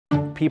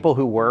people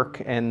who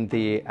work in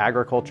the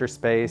agriculture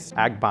space,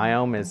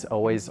 AgBiome is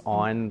always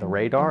on the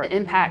radar. The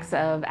impacts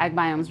of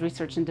AgBiome's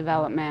research and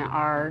development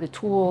are the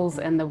tools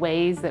and the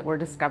ways that we're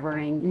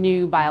discovering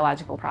new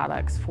biological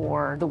products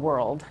for the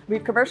world.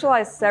 We've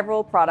commercialized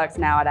several products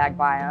now at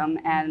AgBiome,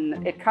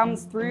 and it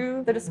comes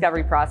through the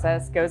discovery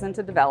process, goes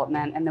into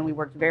development, and then we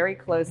work very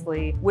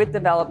closely with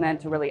development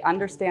to really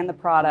understand the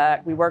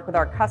product. We work with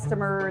our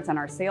customers and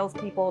our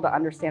salespeople to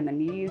understand the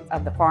needs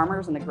of the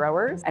farmers and the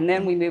growers, and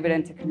then we move it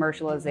into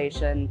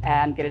commercialization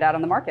and get it out on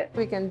the market.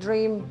 We can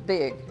dream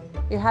big.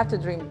 You have to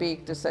dream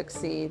big to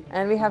succeed,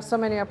 and we have so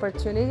many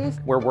opportunities.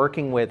 We're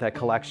working with a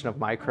collection of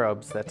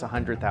microbes that's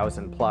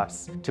 100,000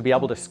 plus. To be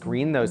able to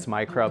screen those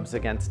microbes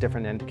against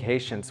different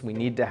indications, we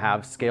need to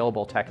have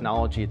scalable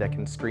technology that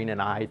can screen in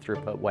a high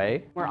throughput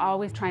way. We're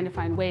always trying to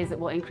find ways that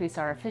will increase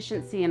our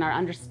efficiency and our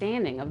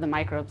understanding of the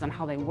microbes and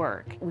how they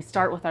work. We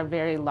start with our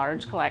very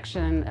large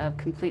collection of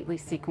completely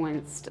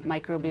sequenced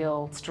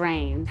microbial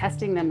strains,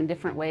 testing them in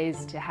different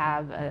ways to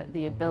have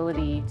the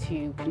ability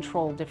to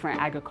control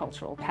different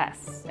agricultural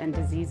pests and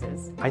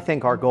diseases. I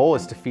think our goal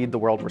is to feed the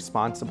world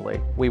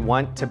responsibly. We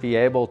want to be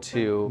able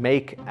to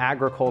make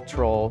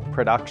agricultural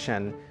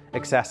production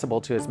accessible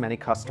to as many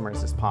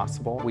customers as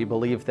possible. We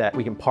believe that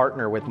we can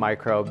partner with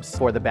microbes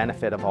for the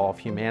benefit of all of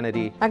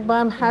humanity.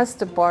 AgBiome has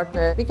to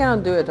partner. We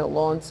cannot do it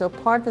alone, so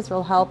partners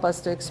will help us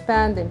to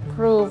expand,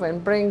 improve,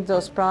 and bring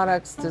those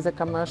products to the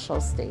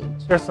commercial stage.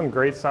 There's some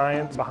great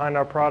science behind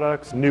our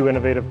products, new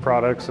innovative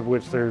products of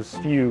which there's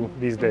few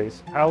these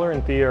days. Howler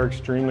and Thea are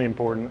extremely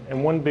important,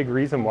 and one big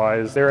reason why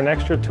is they're an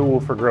extra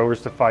tool for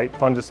growers to fight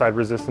fungicide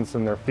resistance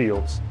in their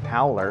fields.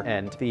 Howler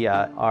and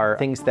Thea are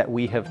things that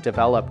we have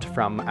developed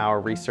from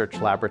our research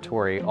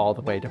laboratory all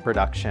the way to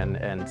production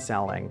and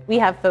selling. We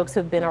have folks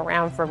who've been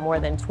around for more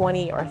than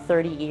 20 or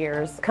 30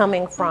 years,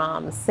 coming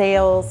from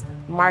sales,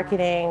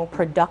 marketing,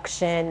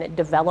 production,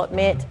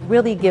 development.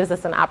 Really gives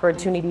us an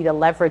opportunity to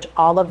leverage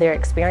all of their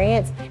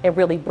experience and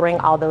really bring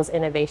all those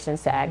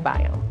innovations to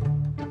AgBiome.